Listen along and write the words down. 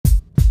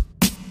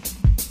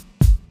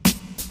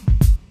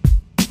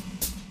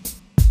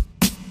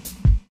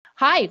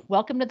Hi,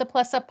 welcome to the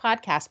Plus Up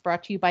podcast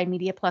brought to you by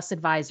Media Plus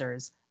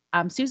Advisors.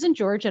 I'm Susan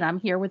George and I'm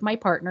here with my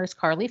partners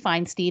Carly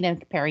Feinstein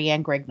and Perry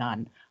Ann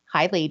Grignon.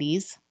 Hi,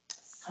 ladies.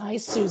 Hi,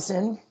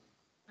 Susan.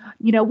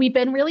 We've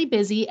been really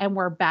busy and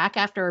we're back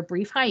after a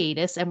brief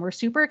hiatus, and we're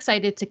super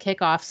excited to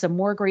kick off some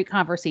more great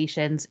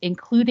conversations,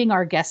 including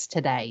our guest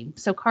today.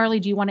 So, Carly,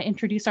 do you want to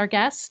introduce our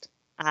guest?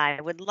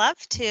 I would love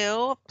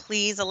to.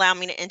 Please allow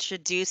me to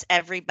introduce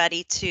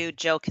everybody to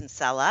Joe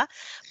Kinsella,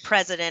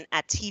 president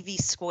at TV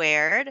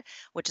Squared,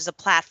 which is a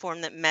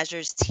platform that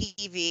measures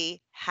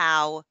TV,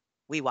 how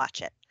we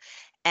watch it.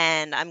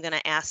 And I'm going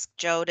to ask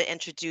Joe to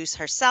introduce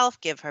herself,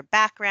 give her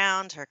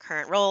background, her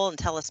current role, and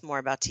tell us more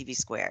about TV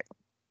Squared.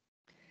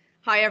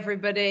 Hi,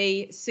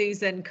 everybody.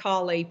 Susan,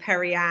 Carly,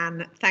 Perry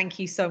Ann, thank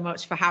you so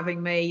much for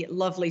having me.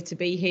 Lovely to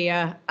be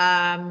here.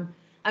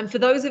 And for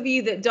those of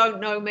you that don't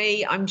know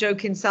me, I'm Joe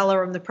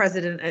Kinsella. I'm the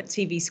president at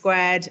TV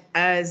Squared.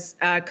 As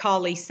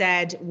Carly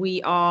said,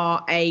 we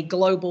are a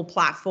global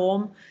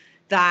platform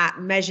that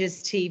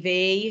measures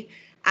TV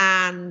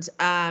and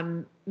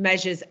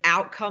measures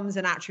outcomes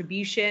and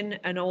attribution,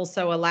 and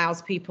also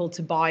allows people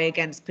to buy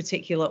against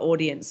particular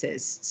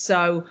audiences.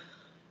 So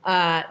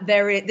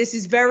this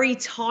is very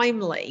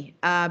timely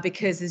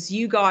because, as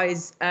you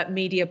guys at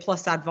Media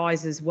Plus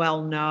Advisors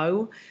well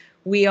know,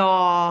 we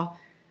are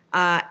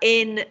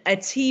in a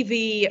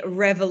TV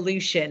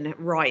revolution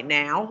right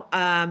now,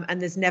 and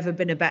there's never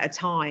been a better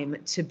time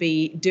to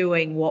be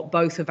doing what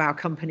both of our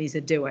companies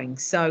are doing.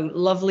 So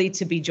lovely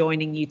to be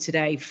joining you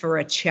today for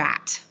a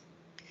chat.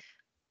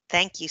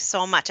 Thank you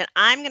so much. And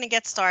I'm going to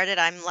get started.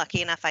 I'm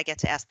lucky enough I get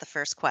to ask the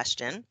first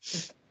question.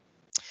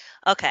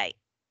 Okay.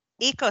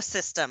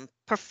 Ecosystem,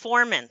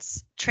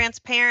 performance,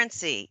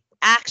 transparency,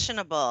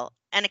 actionable,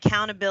 and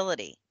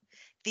accountability.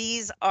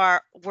 These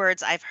are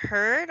words I've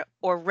heard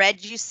or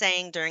read you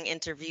saying during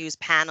interviews,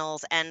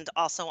 panels, and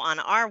also on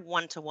our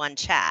one-to-one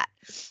chat.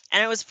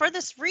 And it was for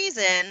this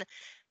reason,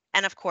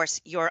 and of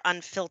course, your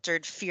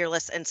unfiltered,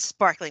 fearless, and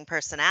sparkling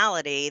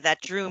personality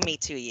that drew me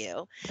to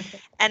you.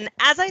 And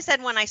as I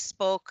said when I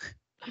spoke,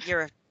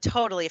 you're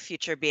totally a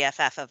future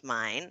BFF of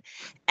mine.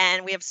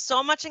 And we have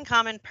so much in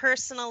common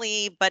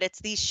personally, but it's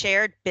these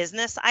shared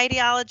business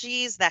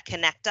ideologies that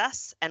connect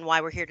us and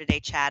why we're here today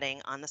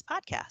chatting on this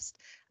podcast.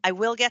 I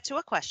will get to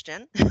a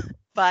question,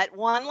 but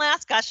one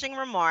last gushing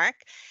remark.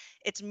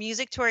 It's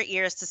music to our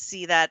ears to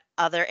see that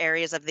other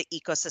areas of the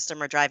ecosystem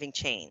are driving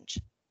change.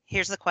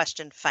 Here's the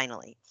question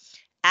finally.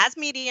 As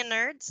media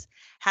nerds,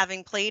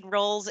 having played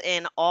roles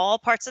in all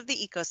parts of the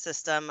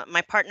ecosystem,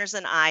 my partners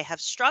and I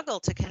have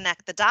struggled to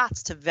connect the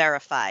dots to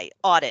verify,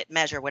 audit,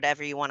 measure,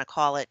 whatever you want to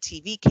call it,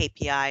 TV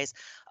KPIs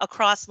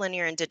across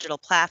linear and digital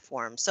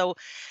platforms. So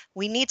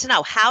we need to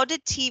know, how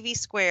did TV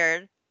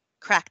Squared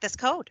crack this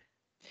code?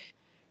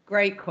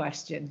 Great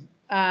question.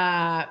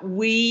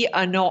 We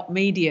are not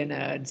media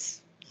nerds.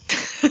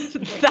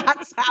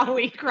 That's how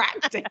we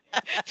cracked it.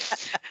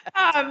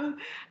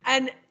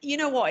 And you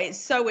know what? It's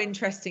so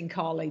interesting,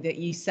 Carly, that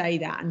you say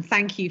that. And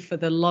thank you for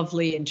the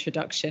lovely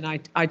introduction.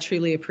 I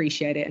truly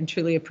appreciate it and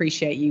truly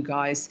appreciate you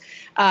guys.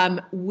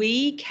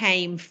 We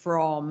came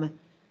from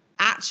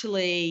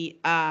actually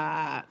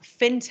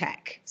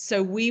fintech.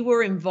 So we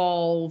were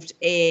involved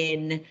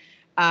in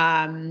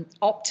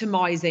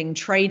optimizing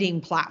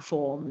trading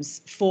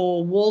platforms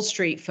for Wall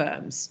Street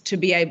firms to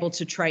be able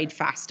to trade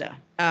faster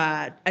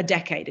a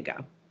decade ago.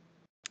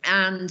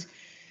 And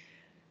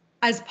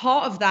as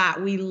part of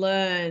that, we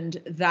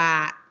learned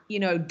that,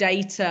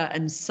 data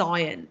and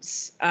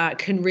science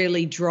can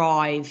really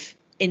drive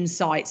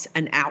insights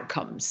and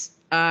outcomes,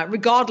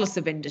 regardless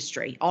of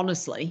industry,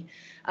 honestly.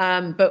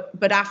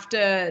 But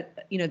after,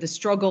 the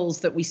struggles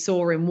that we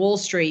saw in Wall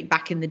Street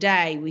back in the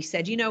day, we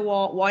said, you know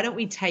what, why don't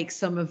we take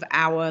some of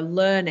our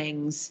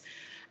learnings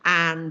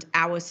and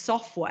our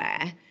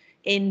software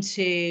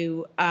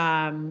into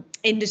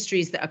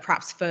industries that are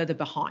perhaps further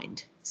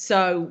behind.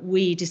 So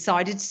we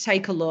decided to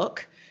take a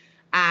look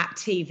at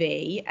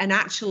TV, and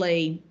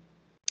actually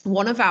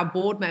one of our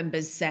board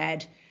members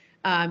said,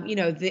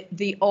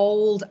 the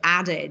old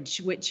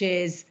adage, which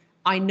is,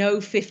 I know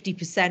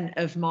 50%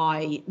 of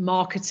my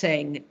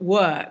marketing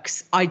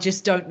works, I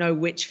just don't know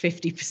which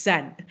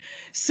 50%.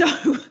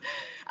 So,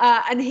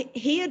 and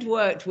he had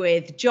worked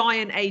with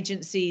giant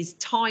agencies,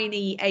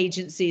 tiny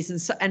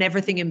agencies, and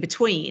everything in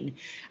between,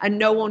 and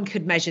no one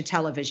could measure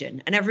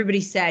television. And everybody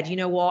said, you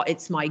know what,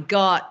 it's my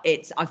gut.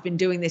 I've been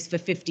doing this for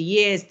 50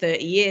 years,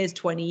 30 years,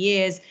 20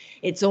 years.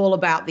 It's all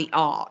about the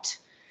art.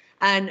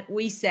 And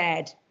we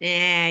said,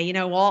 you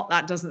know what,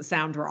 that doesn't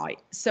sound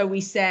right. So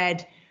we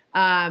said,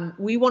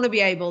 we want to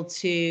be able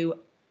to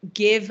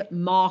give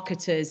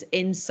marketers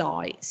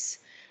insights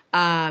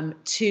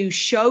to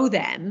show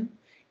them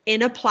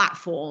in a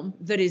platform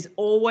that is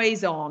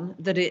always on,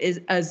 that it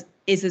is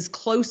as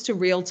close to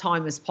real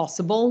time as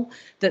possible,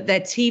 that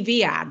their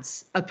TV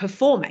ads are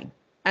performing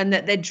and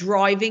that they're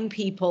driving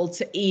people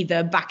to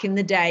either, back in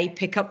the day,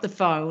 pick up the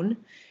phone.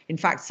 In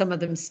fact, some of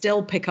them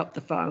still pick up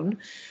the phone,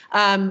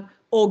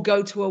 or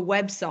go to a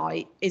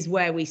website is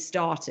where we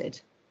started.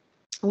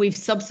 We've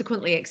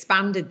subsequently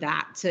expanded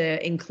that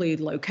to include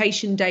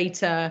location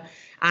data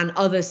and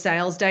other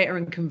sales data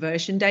and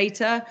conversion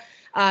data.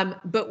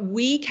 But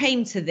we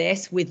came to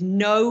this with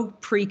no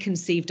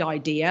preconceived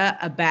idea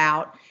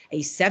about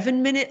a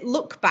 7-minute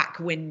look back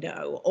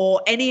window or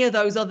any of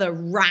those other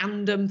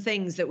random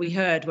things that we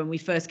heard when we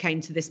first came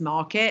to this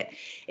market.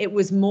 It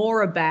was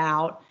more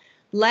about,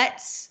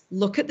 let's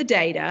look at the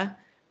data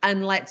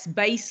and let's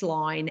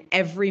baseline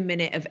every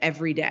minute of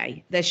every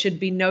day. There should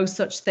be no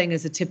such thing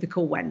as a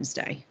typical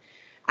Wednesday.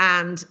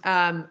 And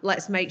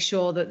let's make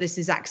sure that this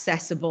is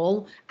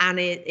accessible and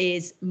it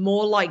is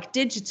more like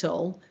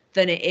digital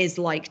than it is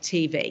like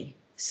TV.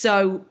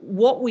 So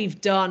what we've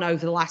done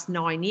over the last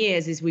 9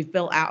 years is we've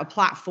built out a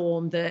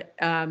platform that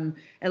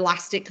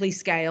elastically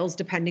scales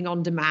depending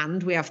on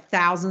demand. We have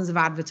thousands of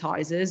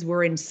advertisers.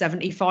 We're in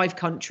 75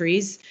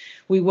 countries.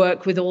 We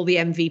work with all the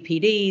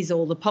MVPDs,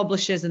 all the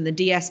publishers and the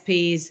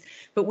DSPs,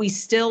 but we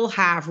still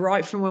have,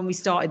 right from when we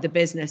started the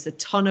business, a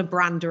ton of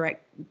brand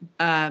direct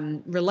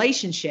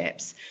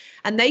relationships.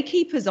 And they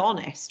keep us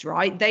honest,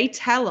 right? They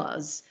tell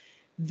us,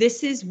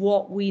 this is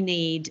what we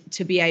need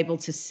to be able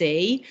to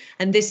see,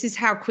 and this is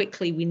how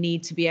quickly we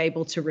need to be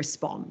able to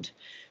respond.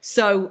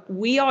 So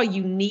we are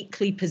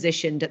uniquely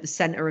positioned at the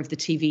center of the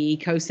TV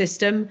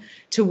ecosystem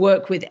to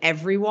work with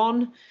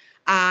everyone.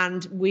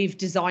 And we've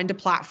designed a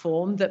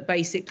platform that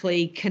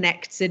basically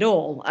connects it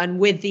all. And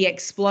with the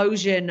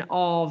explosion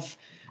of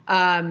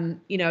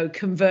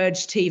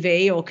converged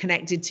TV or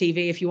connected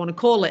TV, if you want to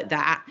call it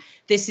that,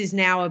 this is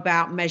now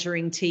about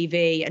measuring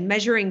TV and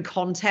measuring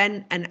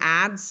content and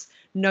ads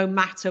no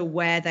matter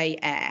where they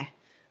air.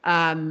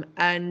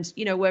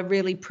 We're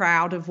really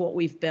proud of what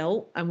we've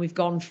built, and we've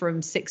gone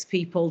from 6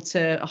 people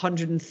to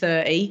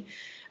 130.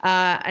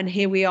 And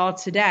here we are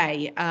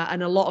today.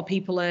 And a lot of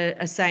people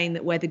are saying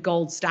that we're the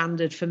gold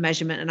standard for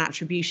measurement and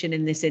attribution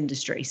in this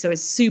industry. So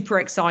it's super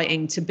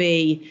exciting to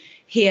be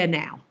here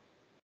now.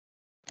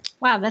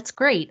 Wow, that's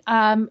great.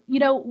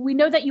 We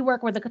know that you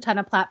work with a ton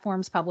of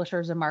platforms,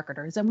 publishers, and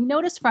marketers, and we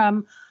noticed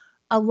from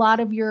a lot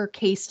of your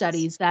case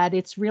studies that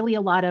it's really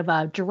a lot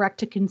of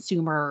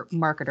direct-to-consumer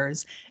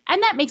marketers,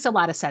 and that makes a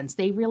lot of sense.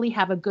 They really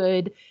have a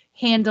good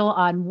handle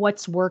on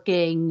what's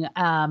working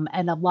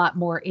and a lot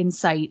more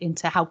insight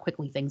into how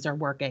quickly things are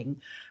working.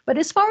 But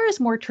as far as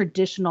more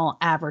traditional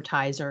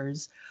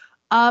advertisers,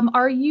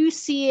 are you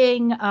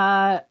seeing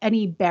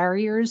any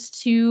barriers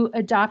to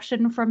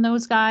adoption from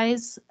those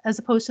guys as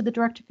opposed to the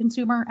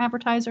direct-to-consumer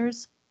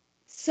advertisers?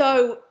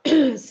 So,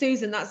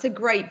 Susan, that's a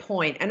great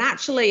point. And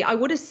actually, I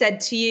would have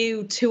said to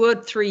you 2 or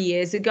 3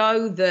 years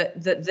ago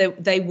that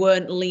they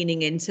weren't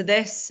leaning into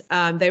this.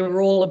 They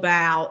were all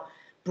about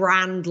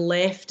brand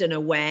lift and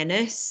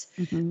awareness.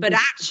 Mm-hmm. But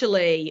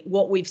actually,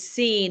 what we've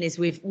seen is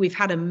we've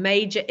had a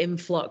major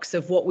influx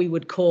of what we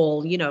would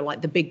call,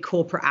 like the big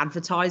corporate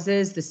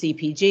advertisers, the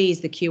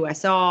CPGs, the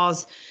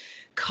QSRs,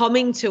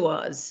 coming to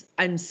us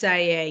and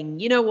saying,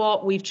 you know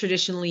what, we've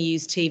traditionally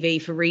used TV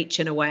for reach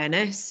and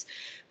awareness.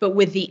 But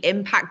with the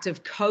impact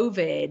of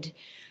COVID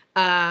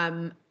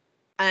and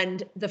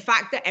the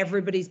fact that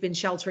everybody's been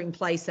sheltering in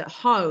place at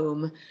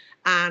home,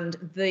 and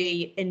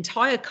the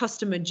entire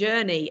customer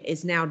journey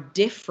is now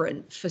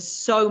different for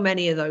so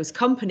many of those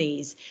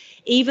companies,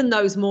 even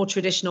those more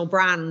traditional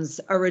brands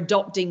are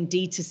adopting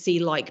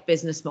D2C-like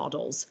business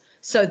models.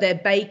 So they're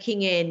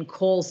baking in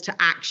calls to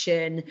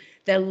action.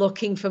 They're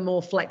looking for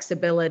more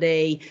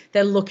flexibility.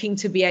 They're looking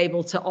to be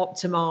able to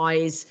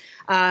optimize.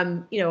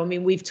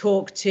 We've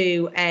talked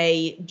to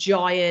a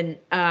giant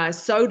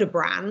soda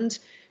brand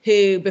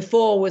who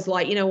before was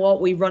like, you know what,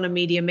 we run a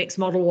media mix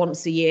model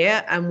once a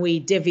year and we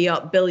divvy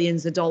up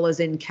billions of dollars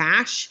in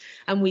cash.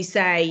 And we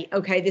say,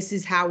 okay, this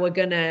is how we're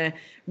going to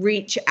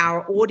reach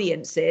our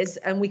audiences.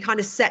 And we kind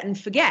of set and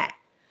forget.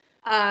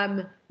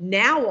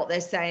 Now what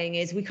they're saying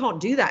is we can't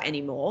do that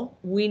anymore.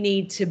 We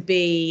need to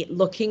be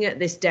looking at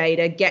this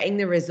data, getting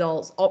the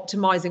results,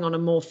 optimizing on a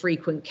more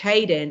frequent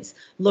cadence,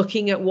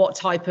 looking at what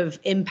type of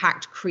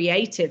impact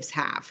creatives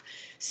have.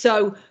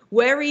 So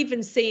we're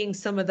even seeing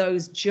some of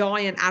those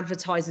giant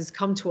advertisers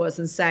come to us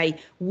and say,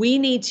 we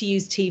need to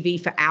use TV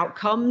for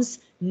outcomes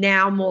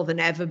now more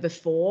than ever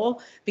before,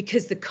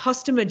 because the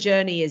customer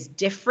journey is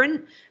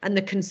different and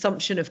the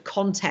consumption of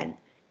content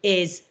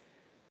is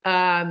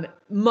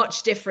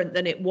much different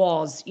than it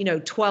was,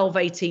 12,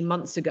 18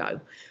 months ago.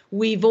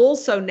 We've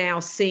also now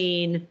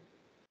seen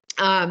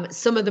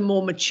some of the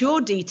more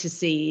mature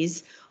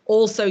D2Cs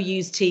also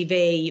use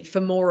TV for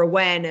more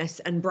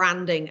awareness and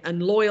branding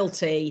and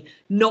loyalty,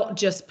 not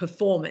just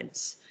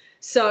performance.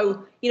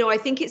 So, I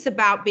think it's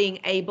about being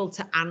able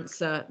to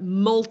answer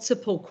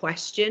multiple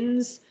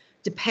questions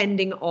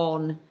depending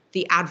on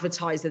the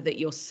advertiser that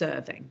you're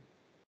serving.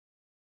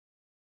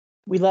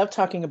 We love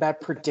talking about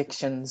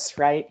predictions,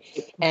 right?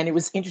 And it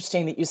was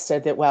interesting that you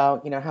said that,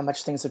 how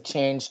much things have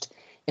changed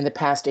in the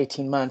past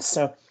 18 months.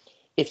 So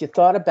if you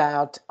thought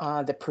about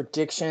the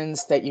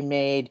predictions that you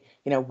made,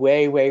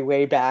 way, way,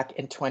 way back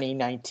in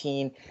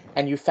 2019,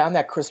 and you found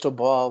that crystal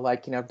ball,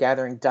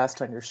 gathering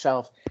dust on your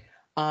shelf,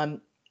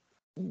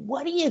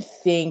 what do you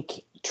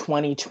think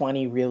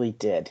 2020 really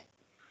did?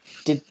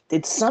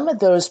 did some of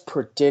those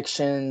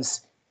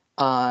predictions,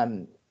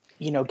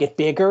 get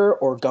bigger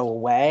or go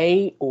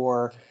away,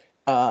 or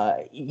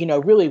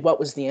really what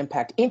was the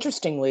impact?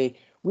 Interestingly,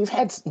 we've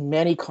had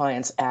many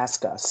clients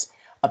ask us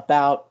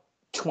about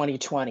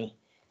 2020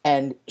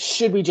 and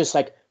should we just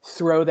like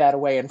throw that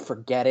away and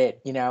forget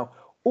it,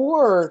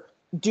 or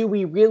do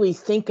we really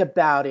think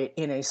about it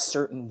in a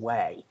certain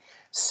way?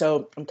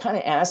 So I'm kind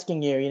of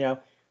asking you,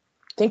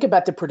 think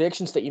about the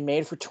predictions that you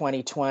made for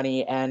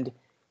 2020 and,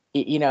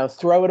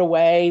 throw it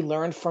away,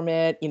 learn from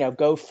it,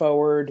 go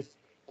forward.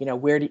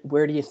 Where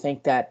do you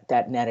think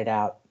that netted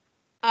out?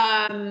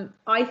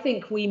 I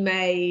think we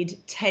made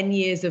 10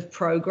 years of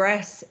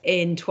progress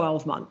in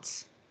 12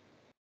 months.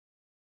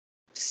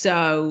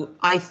 So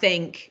I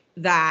think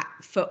that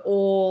for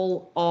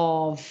all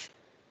of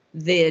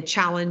the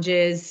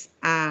challenges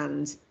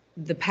and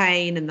the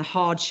pain and the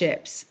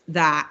hardships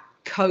that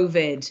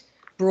COVID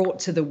brought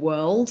to the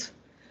world,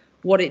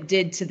 what it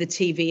did to the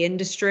TV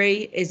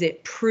industry is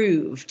it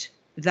proved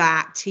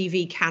that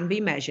TV can be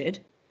measured,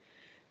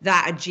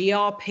 that a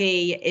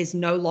GRP is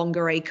no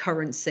longer a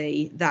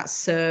currency that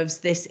serves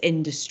this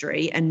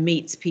industry and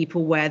meets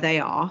people where they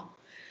are.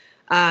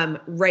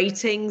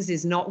 Ratings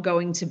is not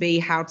going to be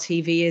how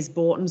TV is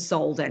bought and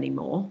sold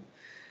anymore.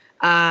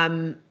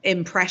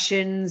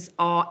 Impressions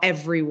are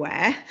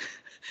everywhere.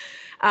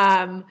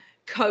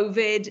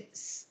 COVID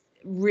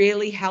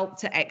really helped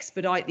to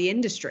expedite the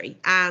industry.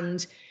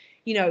 And,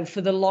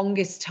 for the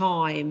longest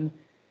time,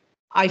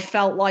 I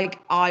felt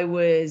like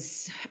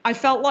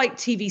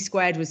TV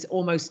squared was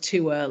almost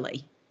too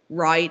early,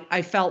 right?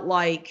 I felt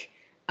like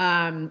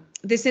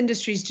this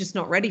industry is just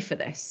not ready for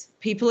this.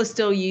 People are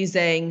still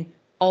using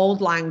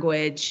old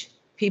language.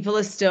 People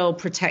are still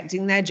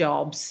protecting their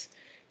jobs.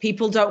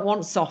 People don't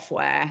want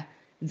software.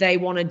 They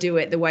want to do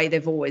it the way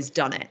they've always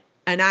done it.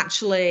 And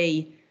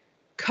actually,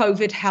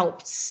 COVID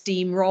helped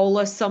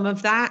steamroller some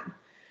of that.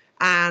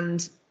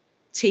 And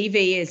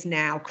TV is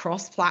now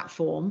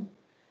cross-platform.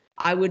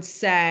 I would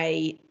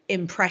say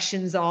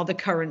impressions are the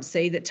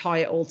currency that tie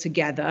it all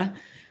together.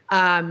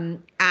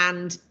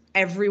 And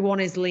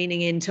everyone is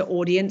leaning into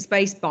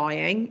audience-based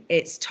buying.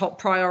 It's top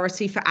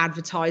priority for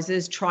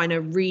advertisers trying to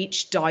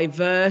reach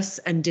diverse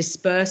and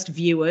dispersed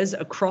viewers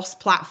across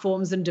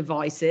platforms and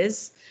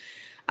devices.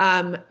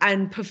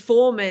 And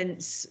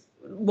performance,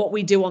 what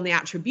we do on the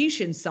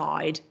attribution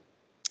side,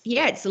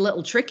 it's a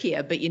little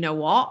trickier, but you know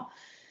what?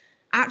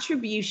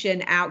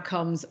 Attribution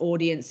outcomes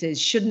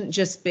audiences shouldn't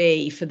just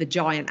be for the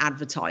giant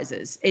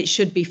advertisers. It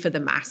should be for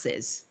the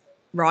masses,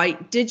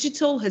 right?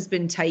 Digital has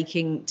been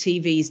taking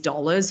TV's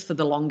dollars for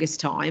the longest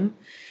time.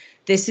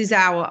 This is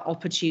our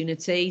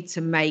opportunity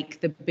to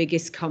make the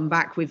biggest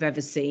comeback we've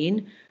ever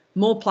seen.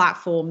 More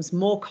platforms,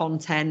 more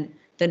content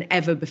than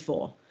ever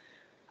before.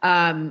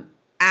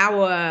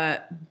 Our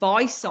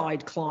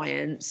buy-side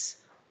clients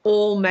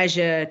all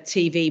measure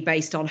TV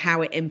based on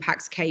how it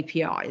impacts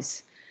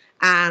KPIs.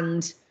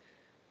 And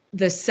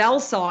the sell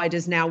side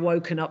has now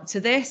woken up to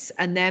this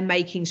and they're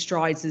making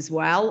strides as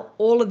well.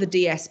 All of the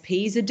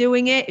DSPs are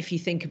doing it. If you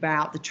think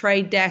about the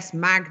Trade Desk,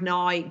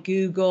 Magnite,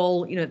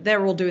 Google,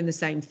 they're all doing the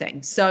same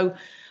thing. So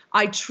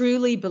I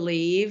truly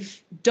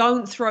believe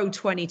don't throw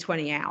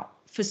 2020 out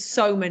for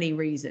so many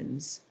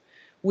reasons.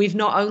 We've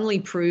not only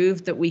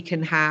proved that we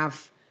can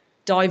have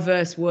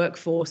diverse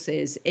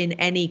workforces in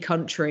any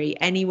country,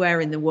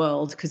 anywhere in the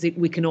world, because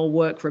we can all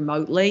work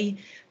remotely.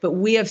 But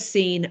we have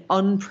seen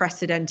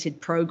unprecedented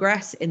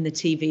progress in the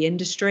TV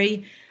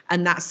industry,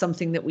 and that's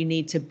something that we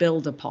need to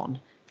build upon.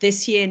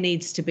 This year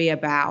needs to be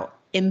about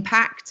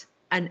impact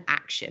and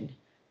action.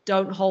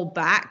 Don't hold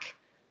back.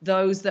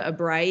 Those that are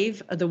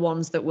brave are the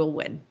ones that will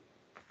win.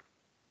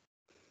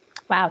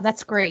 Wow,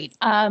 that's great.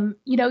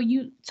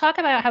 You talk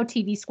about how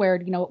TV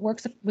Squared, it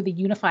works with a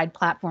unified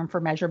platform for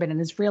measurement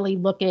and is really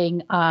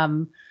looking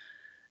to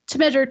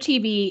measure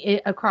TV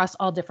across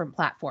all different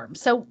platforms.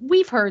 So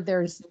we've heard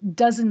there's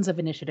dozens of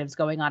initiatives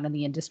going on in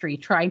the industry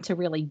trying to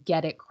really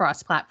get it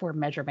cross-platform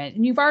measurement.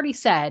 And you've already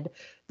said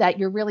that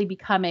you're really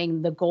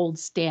becoming the gold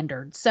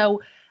standard.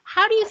 So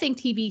how do you think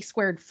TV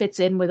Squared fits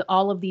in with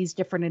all of these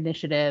different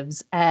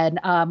initiatives? And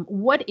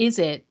what is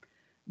it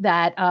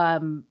that,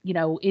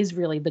 is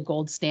really the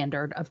gold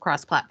standard of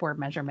cross-platform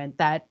measurement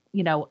that,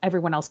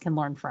 everyone else can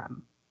learn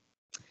from?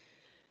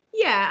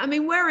 Yeah, I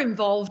mean, we're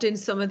involved in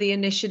some of the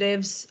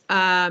initiatives.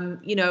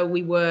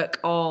 We work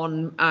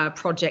on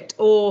Project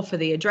OR for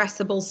the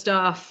addressable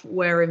stuff.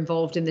 We're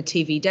involved in the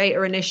TV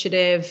Data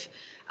Initiative.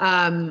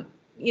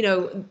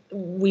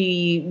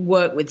 We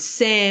work with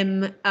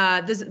SIM.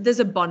 There's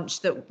a bunch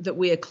that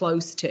we are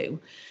close to.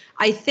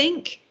 I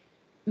think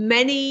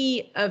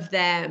many of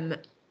them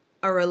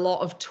are a lot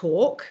of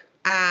talk,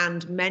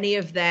 and many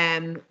of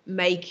them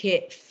make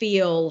it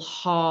feel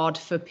hard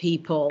for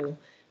people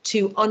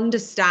to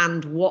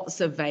understand what's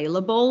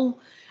available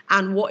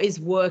and what is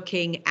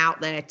working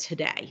out there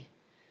today.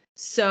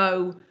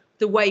 So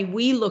the way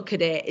we look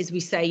at it is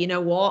we say,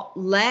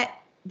 let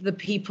the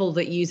people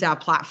that use our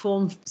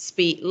platform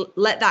speak,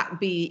 let that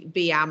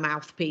be our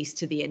mouthpiece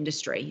to the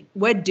industry.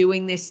 We're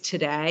doing this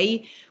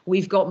today.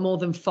 We've got more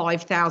than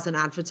 5,000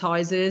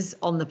 advertisers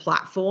on the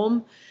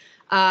platform.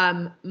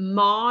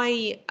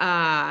 My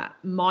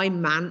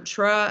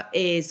mantra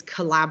is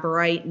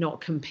collaborate, not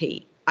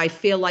compete. I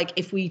feel like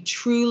if we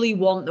truly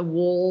want the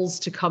walls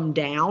to come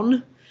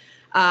down,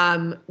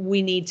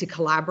 we need to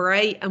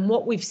collaborate. And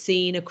what we've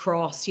seen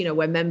across,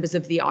 we're members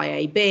of the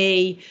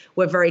IAB,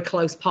 we're very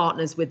close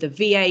partners with the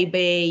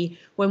VAB.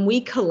 When we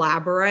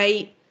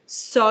collaborate,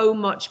 so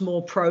much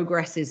more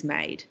progress is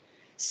made.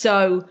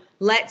 So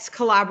let's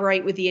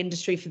collaborate with the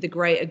industry for the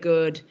greater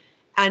good.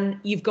 And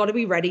you've got to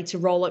be ready to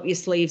roll up your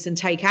sleeves and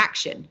take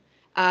action.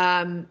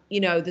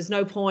 There's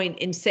no point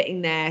in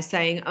sitting there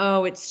saying,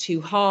 oh, it's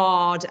too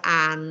hard.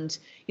 And,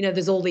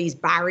 there's all these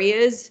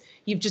barriers.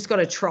 You've just got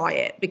to try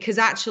it, because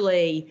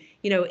actually,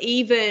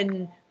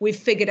 even we've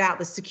figured out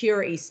the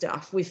security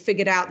stuff. We've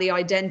figured out the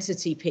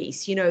identity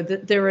piece.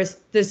 There's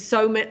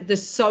so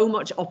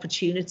much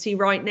opportunity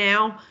right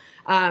now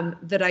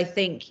that I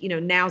think,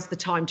 now's the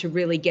time to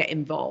really get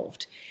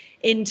involved.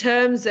 In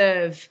terms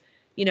of,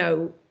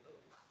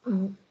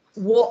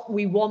 what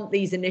we want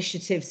these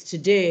initiatives to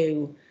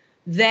do,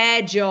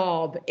 their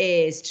job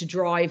is to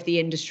drive the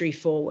industry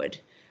forward.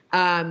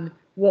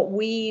 What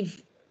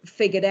we've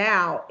figured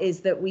out is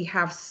that we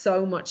have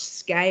so much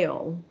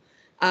scale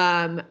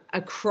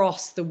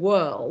across the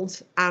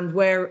world, and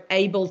we're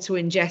able to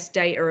ingest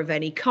data of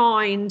any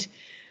kind.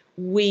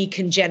 We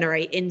can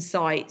generate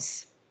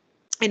insights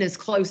in as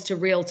close to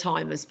real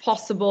time as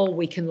possible.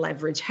 We can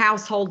leverage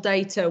household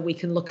data. We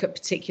can look at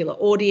particular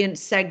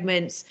audience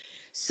segments.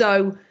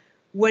 So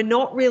we're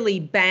not really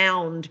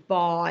bound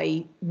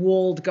by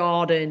walled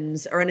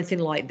gardens or anything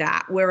like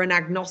that. We're an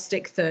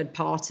agnostic third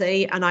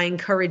party. And I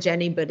encourage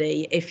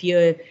anybody, if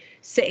you're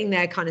sitting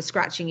there kind of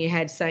scratching your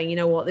head saying, you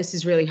know what, this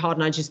is really hard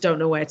and I just don't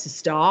know where to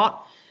start,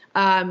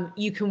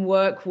 you can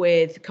work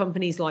with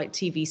companies like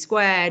TV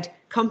Squared,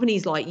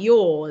 companies like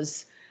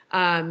yours,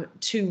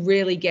 to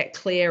really get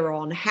clear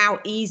on how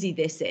easy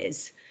this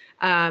is.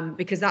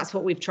 Because that's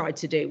what we've tried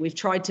to do. We've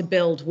tried to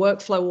build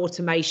workflow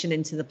automation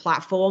into the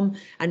platform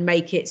and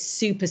make it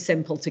super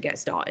simple to get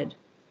started.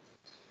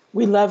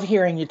 We love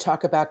hearing you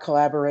talk about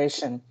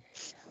collaboration.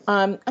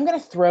 I'm going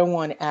to throw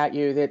one at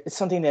you that it's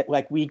something that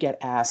we get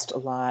asked a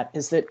lot,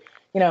 is that,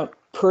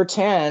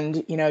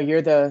 pretend,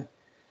 you're the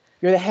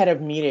head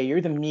of media,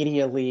 you're the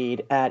media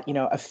lead at,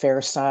 a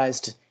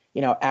fair-sized,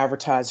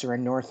 advertiser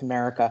in North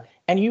America,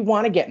 and you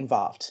want to get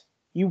involved.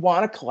 You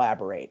want to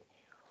collaborate.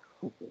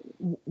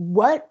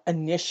 What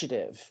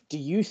initiative do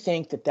you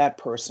think that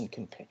person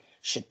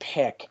should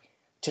pick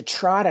to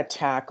try to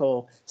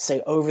tackle,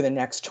 say, over the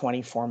next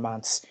 24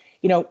 months?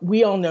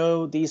 We all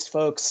know these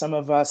folks. Some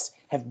of us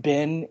have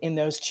been in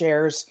those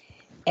chairs,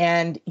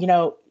 and,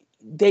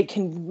 they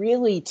can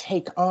really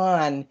take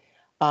on,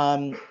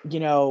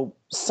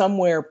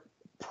 somewhere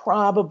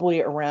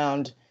probably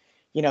around,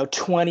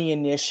 20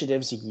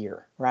 initiatives a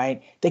year,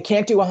 right? They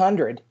can't do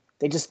 100.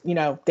 They just,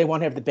 they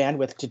won't have the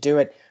bandwidth to do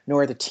it,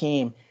 nor the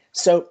team.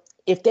 So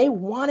if they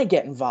want to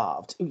get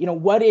involved,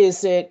 what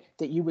is it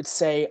that you would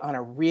say on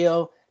a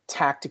real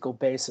tactical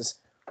basis?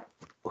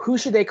 Who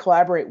should they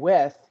collaborate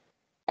with,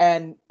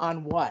 and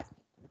on what?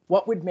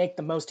 What would make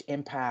the most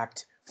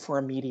impact for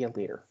a media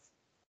leader?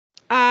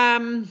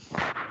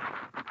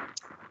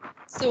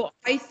 So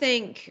I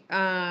think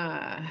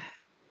a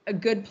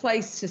good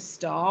place to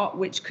start,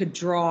 which could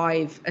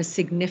drive a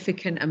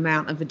significant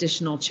amount of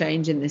additional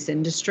change in this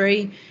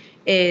industry,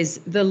 is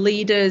the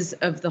leaders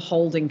of the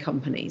holding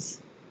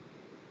companies.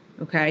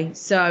 Okay,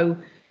 so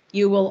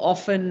you will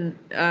often,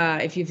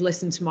 if you've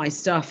listened to my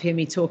stuff, hear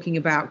me talking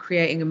about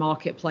creating a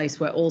marketplace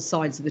where all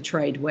sides of the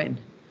trade win.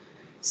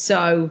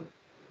 So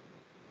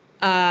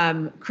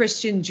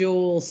Christian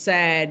Jewell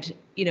said,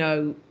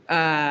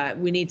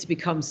 we need to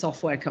become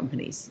software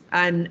companies.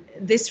 And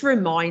this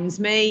reminds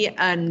me,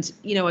 and,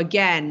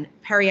 again,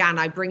 Perianne,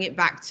 I bring it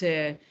back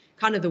to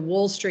kind of the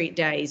Wall Street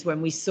days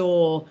when we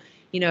saw,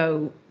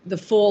 the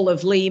fall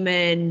of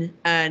Lehman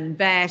and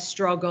Bear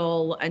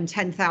struggle and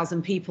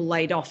 10,000 people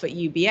laid off at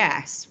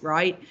UBS,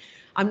 right?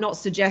 I'm not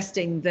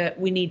suggesting that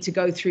we need to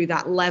go through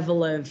that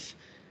level of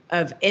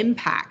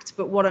impact,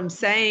 but what I'm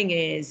saying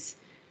is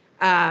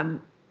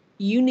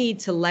you need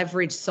to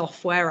leverage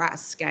software at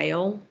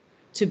scale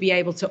to be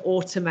able to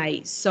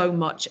automate so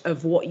much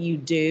of what you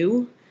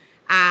do.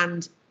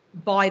 And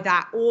by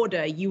that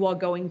order, you are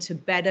going to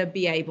better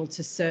be able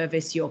to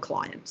service your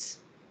clients,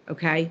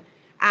 okay?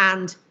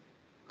 And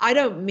I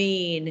don't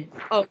mean,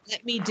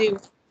 let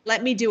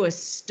me do a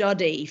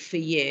study for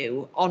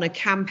you on a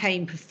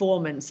campaign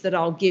performance that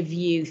I'll give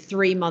you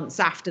 3 months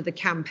after the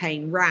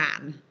campaign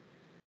ran,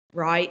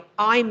 right?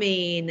 I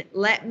mean,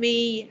 let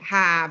me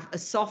have a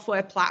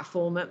software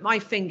platform at my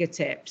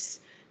fingertips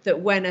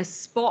that when a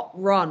spot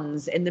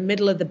runs in the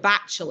middle of The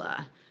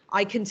Bachelor,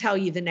 I can tell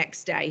you the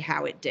next day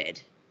how it did.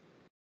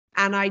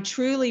 And I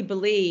truly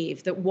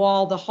believe that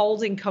while the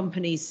holding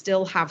companies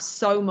still have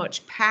so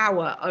much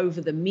power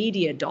over the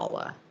media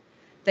dollar,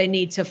 They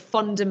need to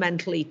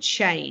fundamentally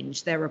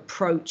change their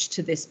approach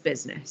to this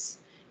business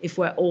if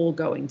we're all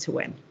going to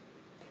win.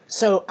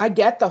 So I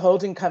get the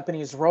holding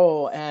company's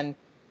role and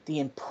the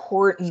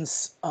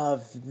importance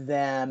of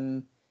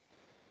them.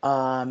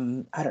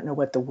 I don't know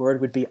what the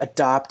word would be,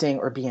 adopting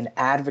or be an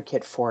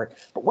advocate for it.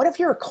 But what if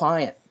you're a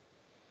client?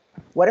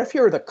 What if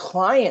you're the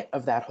client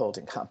of that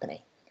holding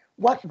company?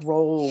 What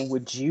role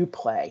would you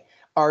play?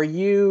 Are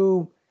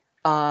you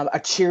a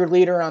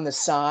cheerleader on the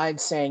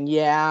side saying,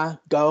 yeah,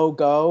 go,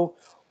 go?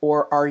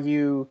 Or are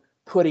you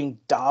putting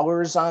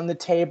dollars on the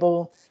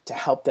table to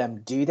help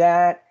them do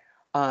that?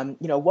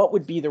 What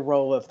would be the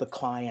role of the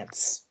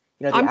clients,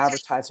 the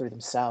advertiser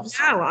themselves?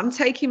 No, I'm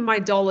taking my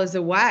dollars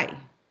away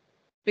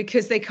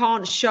because they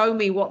can't show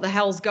me what the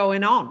hell's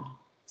going on.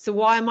 So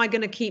why am I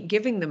going to keep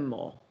giving them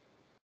more?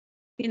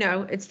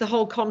 It's the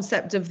whole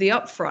concept of the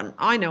upfront.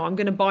 I know I'm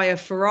going to buy a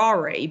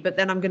Ferrari, but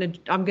then I'm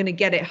going to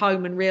get it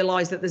home and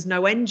realize that there's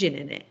no engine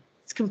in it.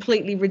 It's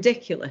completely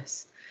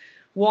ridiculous.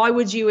 Why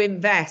would you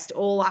invest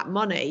all that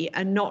money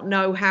and not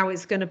know how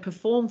it's going to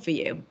perform for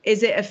you?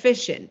 Is it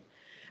efficient?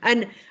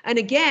 And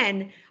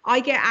again, I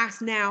get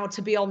asked now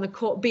to be on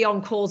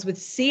calls with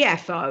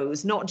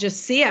CFOs, not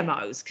just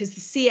CMOs, because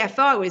the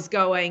CFO is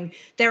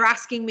they're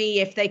asking me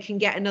if they can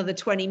get another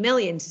 20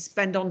 million to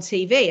spend on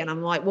TV. And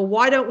I'm like, well,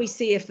 why don't we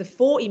see if the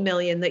 40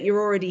 million that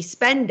you're already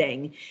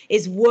spending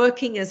is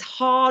working as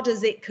hard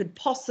as it could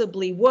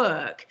possibly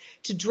work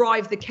to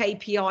drive the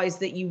KPIs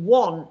that you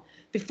want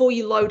before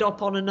you load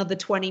up on another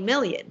 20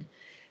 million.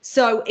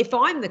 So if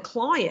I'm the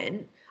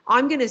client,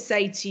 I'm going to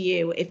say to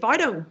you, if I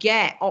don't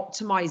get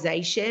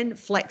optimization,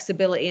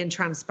 flexibility, and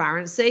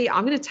transparency,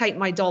 I'm going to take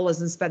my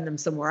dollars and spend them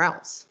somewhere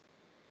else.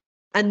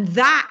 And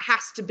that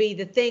has to be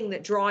the thing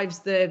that drives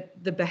the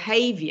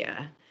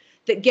behavior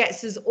that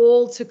gets us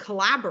all to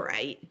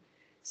collaborate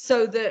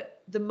so that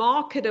the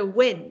marketer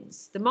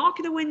wins. The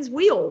marketer wins,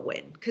 we all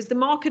win, because the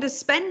marketer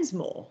spends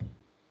more.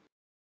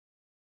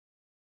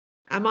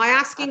 Am I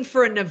asking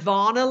for a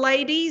nirvana,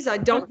 ladies? I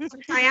don't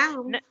think I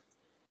am.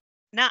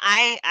 No,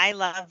 I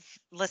love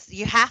listen.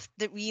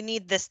 You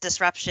need this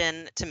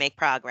disruption to make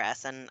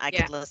progress. And I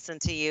could listen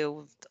to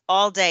you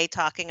all day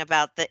talking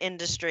about the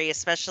industry,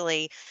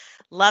 especially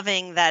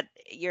loving that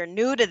you're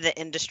new to the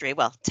industry.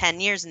 Well, 10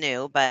 years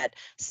new, but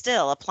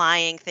still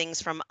applying things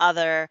from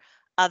other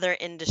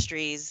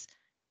industries,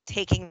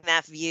 taking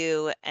that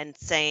view and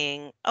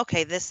saying,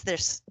 okay,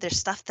 there's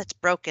stuff that's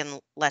broken.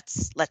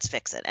 Let's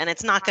fix it. And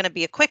it's not going to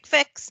be a quick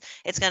fix.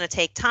 It's going to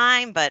take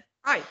time, but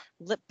right.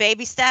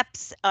 Baby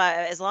steps,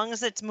 as long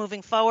as it's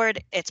moving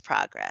forward, it's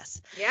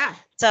progress. Yeah.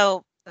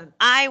 So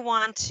I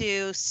want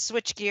to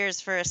switch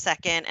gears for a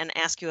second and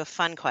ask you a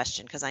fun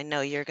question because I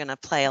know you're going to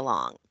play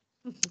along.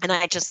 And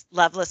I just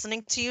love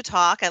listening to you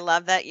talk. I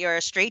love that you're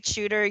a straight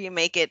shooter. You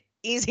make it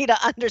easy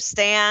to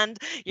understand.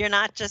 You're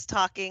not just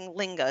talking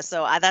lingo.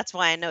 So that's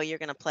why I know you're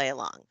going to play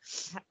along.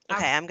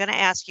 Okay, I'm going to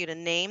ask you to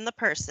name the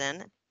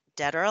person,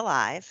 dead or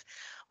alive,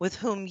 with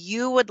whom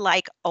you would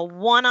like a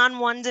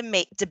one-on-one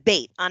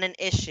debate on an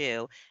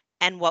issue,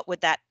 and what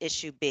would that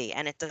issue be?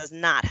 And it does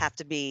not have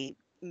to be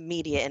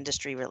media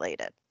industry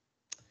related.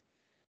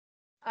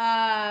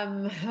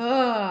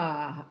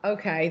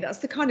 Okay, that's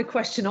the kind of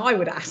question I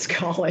would ask,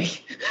 Holly.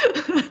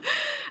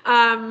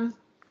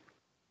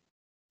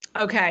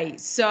 Okay,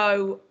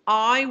 so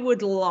I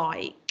would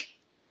like,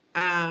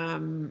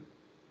 and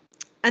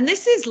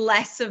this is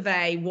less of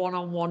a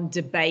one-on-one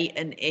debate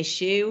an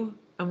issue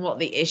and what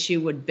the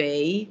issue would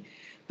be,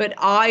 but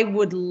I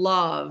would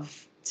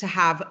love to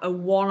have a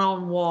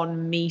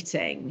one-on-one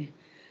meeting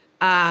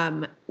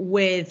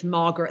with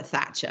Margaret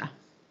Thatcher,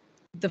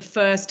 the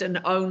first and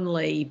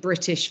only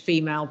British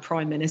female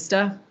Prime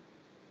Minister,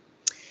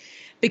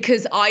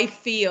 because I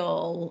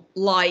feel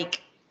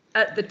like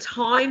at the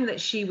time that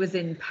she was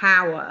in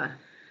power,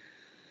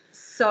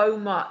 so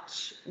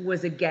much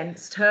was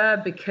against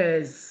her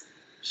because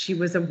she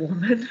was a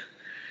woman.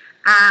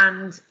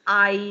 And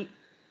I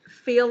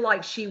feel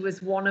like she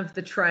was one of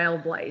the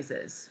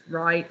trailblazers,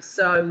 right?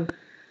 So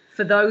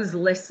for those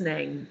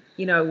listening,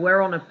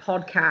 we're on a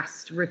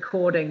podcast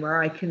recording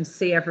where I can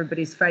see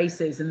everybody's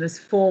faces, and there's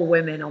 4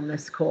 women on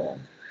this call.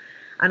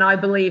 And I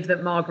believe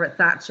that Margaret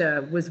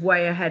Thatcher was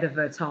way ahead of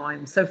her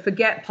time. So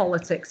forget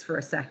politics for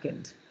a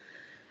second.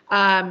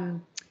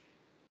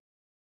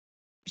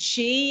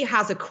 She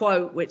has a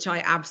quote which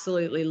I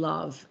absolutely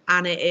love,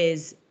 and it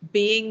is,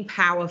 being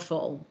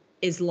powerful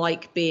is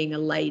like being a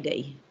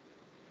lady.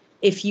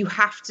 If you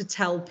have to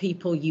tell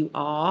people you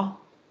are,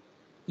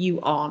 you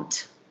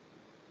aren't.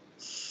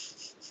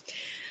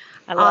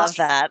 I love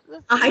that.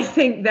 I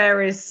think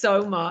there is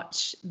so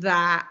much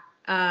that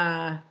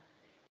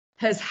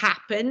has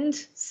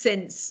happened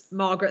since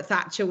Margaret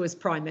Thatcher was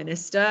Prime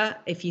Minister.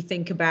 If you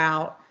think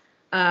about,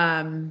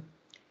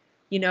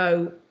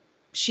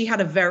 she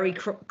had a very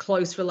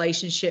close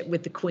relationship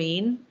with the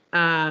Queen.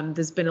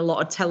 There's been a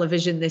lot of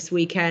television this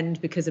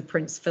weekend because of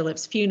Prince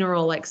Philip's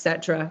funeral,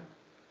 etc.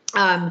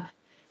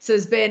 So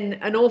there's been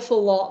an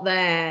awful lot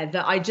there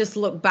that I just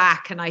look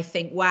back and I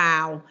think,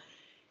 wow,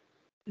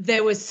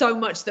 there was so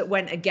much that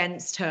went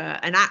against her.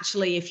 And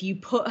actually, if you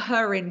put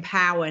her in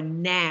power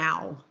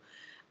now,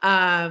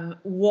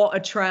 what a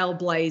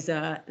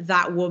trailblazer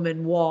that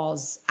woman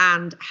was,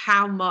 and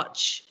how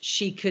much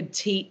she could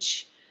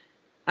teach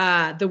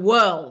the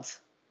world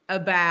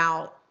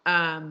about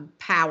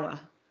power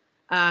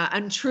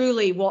and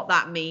truly what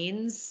that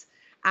means,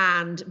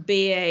 and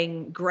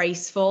being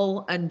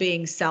graceful and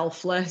being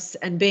selfless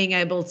and being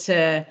able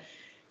to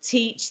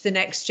teach the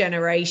next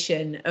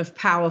generation of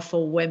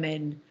powerful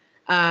women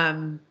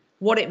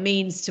what it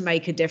means to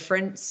make a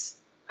difference,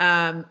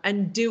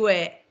 and do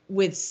it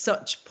with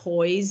such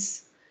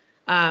poise.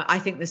 I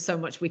think there's so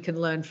much we can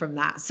learn from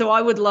that. So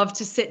I would love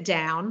to sit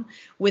down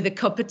with a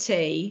cup of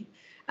tea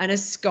and a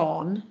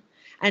scone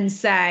and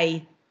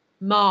say,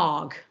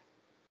 Marg,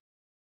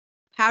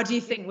 how do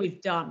you think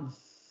we've done?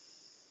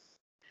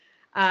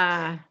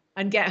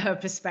 And get her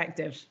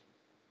perspective.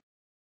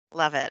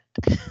 Love it.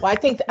 Well,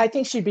 I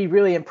think she'd be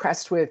really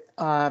impressed with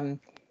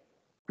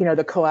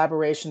the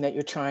collaboration that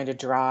you're trying to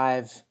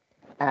drive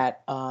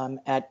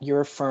at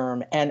your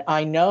firm. And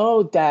I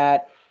know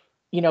that,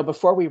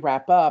 before we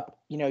wrap up,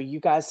 you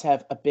guys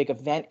have a big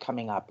event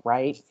coming up,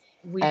 right?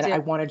 I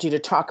wanted you to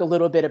talk a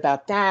little bit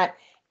about that.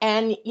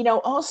 And,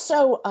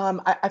 also,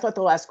 I thought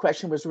the last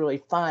question was really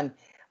fun,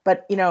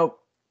 but,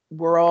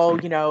 we're all,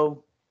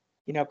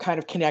 kind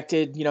of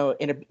connected,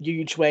 in a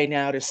huge way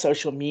now to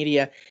social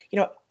media.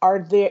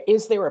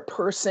 Is there a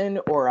person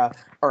or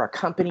a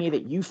company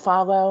that you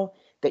follow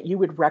that you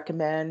would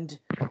recommend,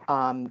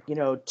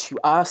 to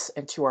us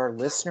and to our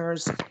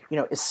listeners,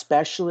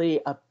 especially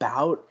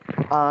about,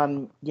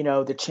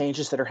 the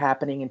changes that are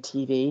happening in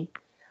TV?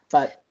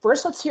 But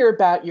first, let's hear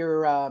about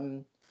your,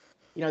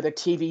 the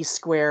TV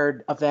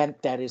Squared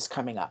event that is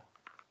coming up.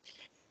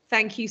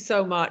 Thank you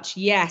so much.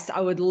 Yes,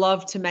 I would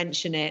love to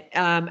mention it.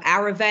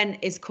 Our event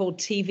is called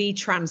TV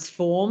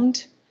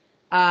Transformed.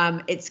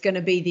 It's going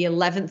to be the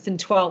 11th and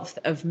 12th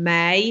of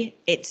May.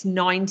 It's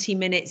 90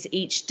 minutes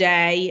each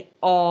day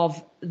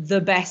of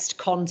the best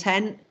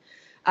content.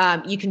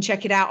 You can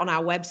check it out on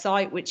our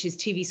website, which is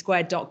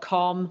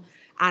tvsquared.com,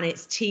 and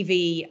it's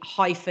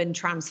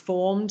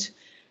TV-transformed.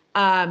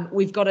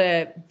 We've got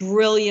a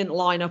brilliant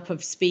lineup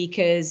of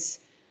speakers,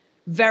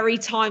 very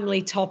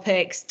timely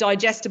topics,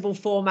 digestible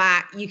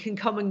format. You can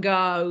come and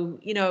go.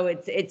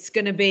 It's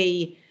going to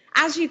be,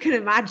 as you can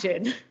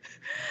imagine,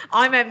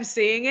 I'm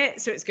emceeing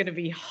it, so it's going to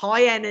be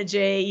high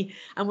energy,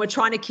 and we're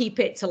trying to keep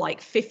it to like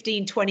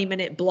 15,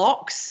 20-minute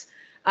blocks.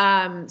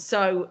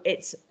 So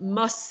it's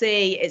must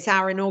see. It's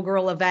our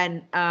inaugural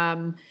event,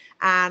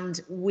 and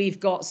we've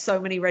got so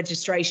many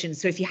registrations.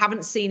 So if you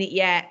haven't seen it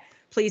yet,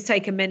 please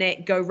take a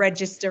minute, go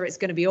register. It's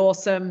going to be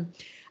awesome.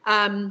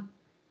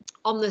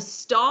 On the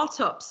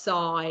startup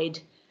side,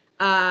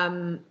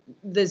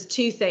 there's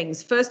two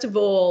things. First of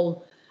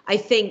all, I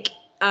think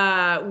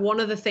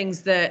one of the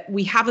things that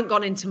we haven't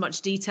gone into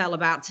much detail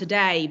about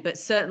today, but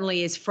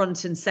certainly is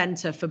front and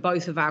center for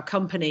both of our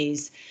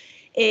companies,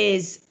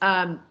 is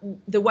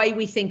the way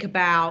we think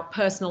about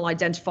personal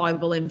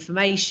identifiable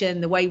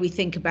information, the way we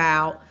think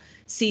about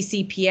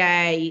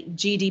CCPA,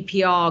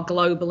 GDPR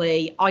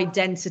globally,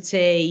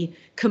 identity,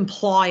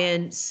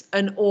 compliance,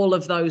 and all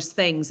of those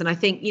things. And I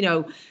think,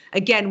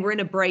 again, we're in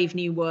a brave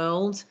new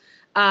world.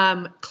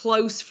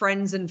 Close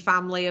friends and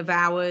family of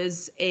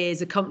ours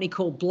is a company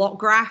called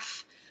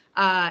Blockgraph.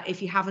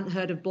 If you haven't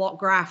heard of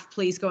Blockgraph,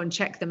 please go and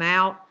check them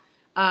out.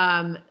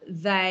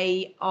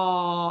 They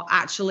are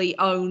actually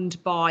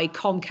owned by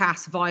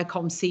Comcast,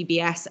 Viacom,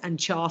 CBS, and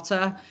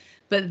Charter,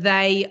 but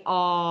they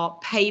are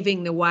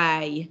paving the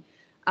way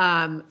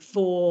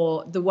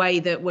for the way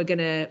that we're going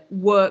to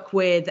work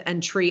with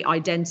and treat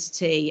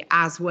identity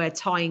as we're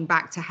tying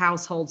back to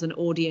households and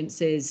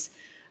audiences,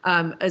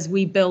 as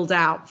we build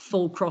out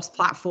full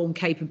cross-platform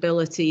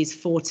capabilities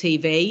for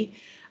TV.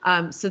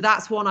 So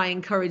that's one I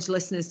encourage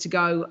listeners to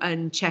go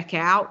and check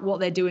out. What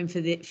they're doing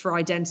for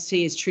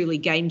identity is truly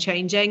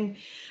game-changing.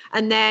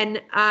 And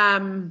then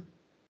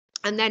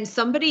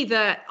somebody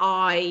that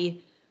I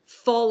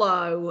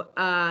follow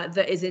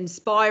that is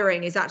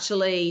inspiring is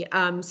actually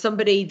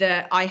somebody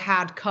that I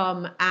had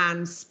come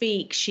and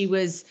speak. She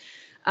was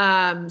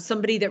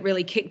somebody that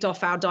really kicked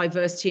off our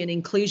diversity and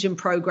inclusion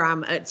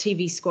program at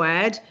TV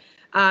Squared.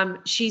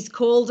 She's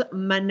called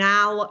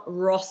Manal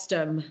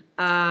Rostam,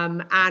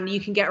 and you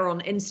can get her on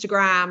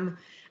Instagram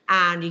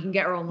and you can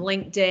get her on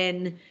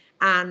LinkedIn.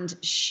 And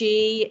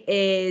she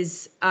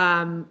is,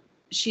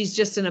 she's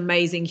just an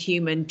amazing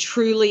human,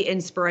 truly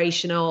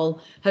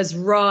inspirational, has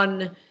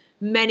run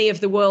many of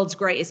the world's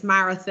greatest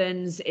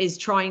marathons, is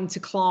trying to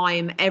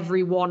climb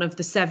every one of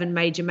the 7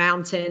 major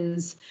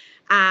mountains,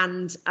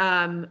 and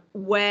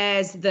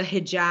wears the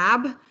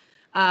hijab.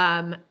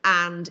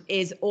 And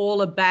is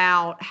all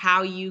about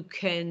how you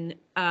can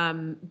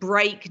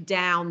break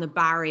down the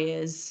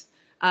barriers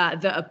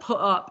that are put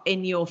up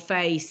in your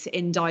face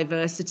in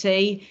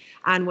diversity.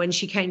 And when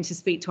she came to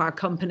speak to our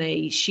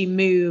company, she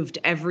moved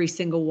every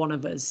single one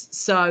of us.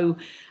 So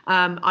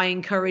I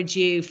encourage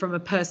you, from a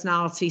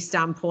personality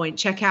standpoint,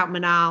 check out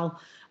Manal.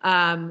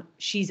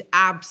 She's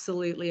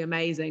absolutely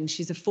amazing.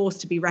 She's a force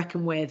to be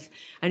reckoned with.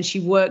 And she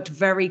worked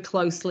very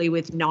closely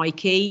with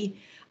Nike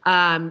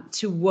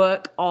to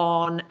work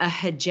on a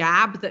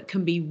hijab that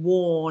can be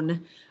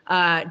worn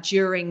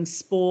during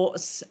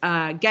sports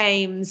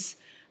games,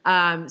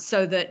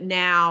 so that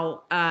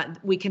now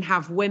we can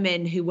have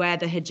women who wear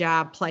the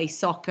hijab play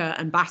soccer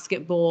and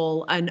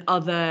basketball and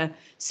other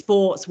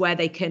sports where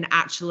they can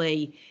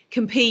actually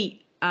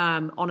compete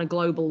on a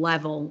global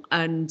level.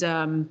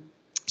 And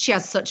she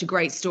has such a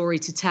great story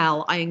to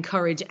tell. I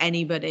encourage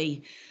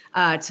anybody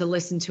to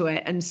listen to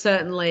it. And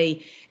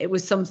certainly it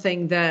was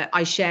something that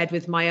I shared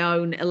with my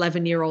own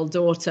 11-year-old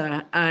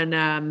daughter.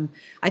 And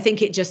I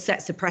think it just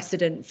sets a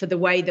precedent for the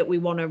way that we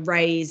want to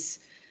raise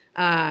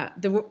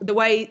the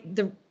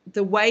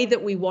way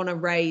that we want to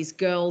raise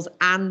girls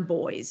and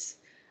boys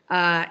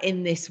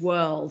in this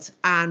world,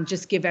 and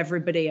just give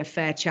everybody a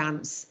fair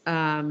chance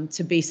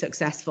to be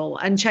successful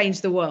and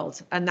change the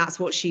world. And that's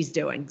what she's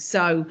doing.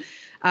 So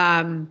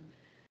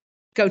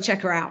go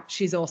check her out.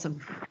 She's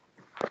awesome.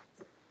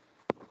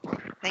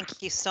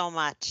 Thank you so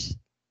much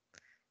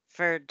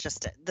for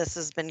this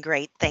has been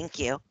great. Thank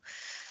you.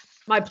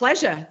 My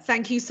pleasure.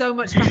 Thank you so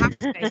much for having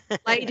me.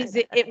 Ladies,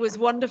 it was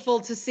wonderful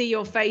to see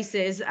your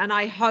faces, and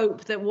I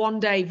hope that one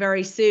day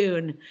very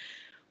soon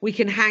we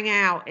can hang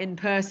out in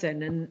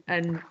person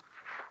and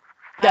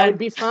that would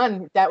be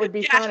fun. That would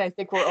be fun. I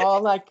think we're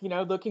all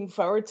looking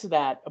forward to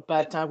that.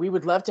 But we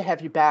would love to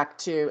have you back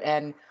too.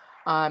 And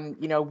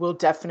we'll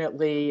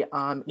definitely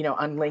on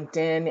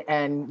LinkedIn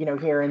and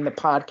here in the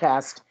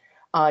podcast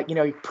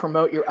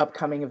promote your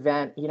upcoming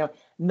event.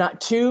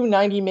 Not 2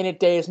 90-minute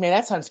days. Man,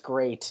 that sounds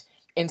great.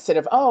 Instead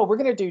of, we're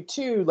going to do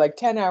 2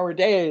 10-hour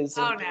days.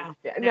 And,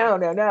 no.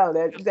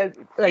 That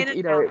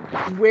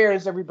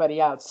wears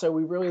everybody out. So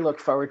we really look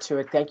forward to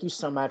it. Thank you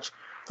so much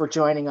for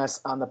joining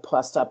us on the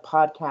Plus Up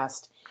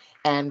podcast.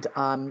 And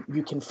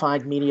you can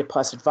find Media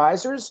Plus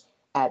Advisors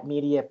at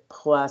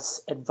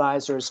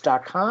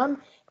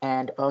mediaplusadvisors.com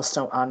and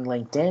also on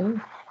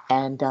LinkedIn.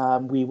 And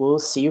we will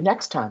see you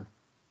next time.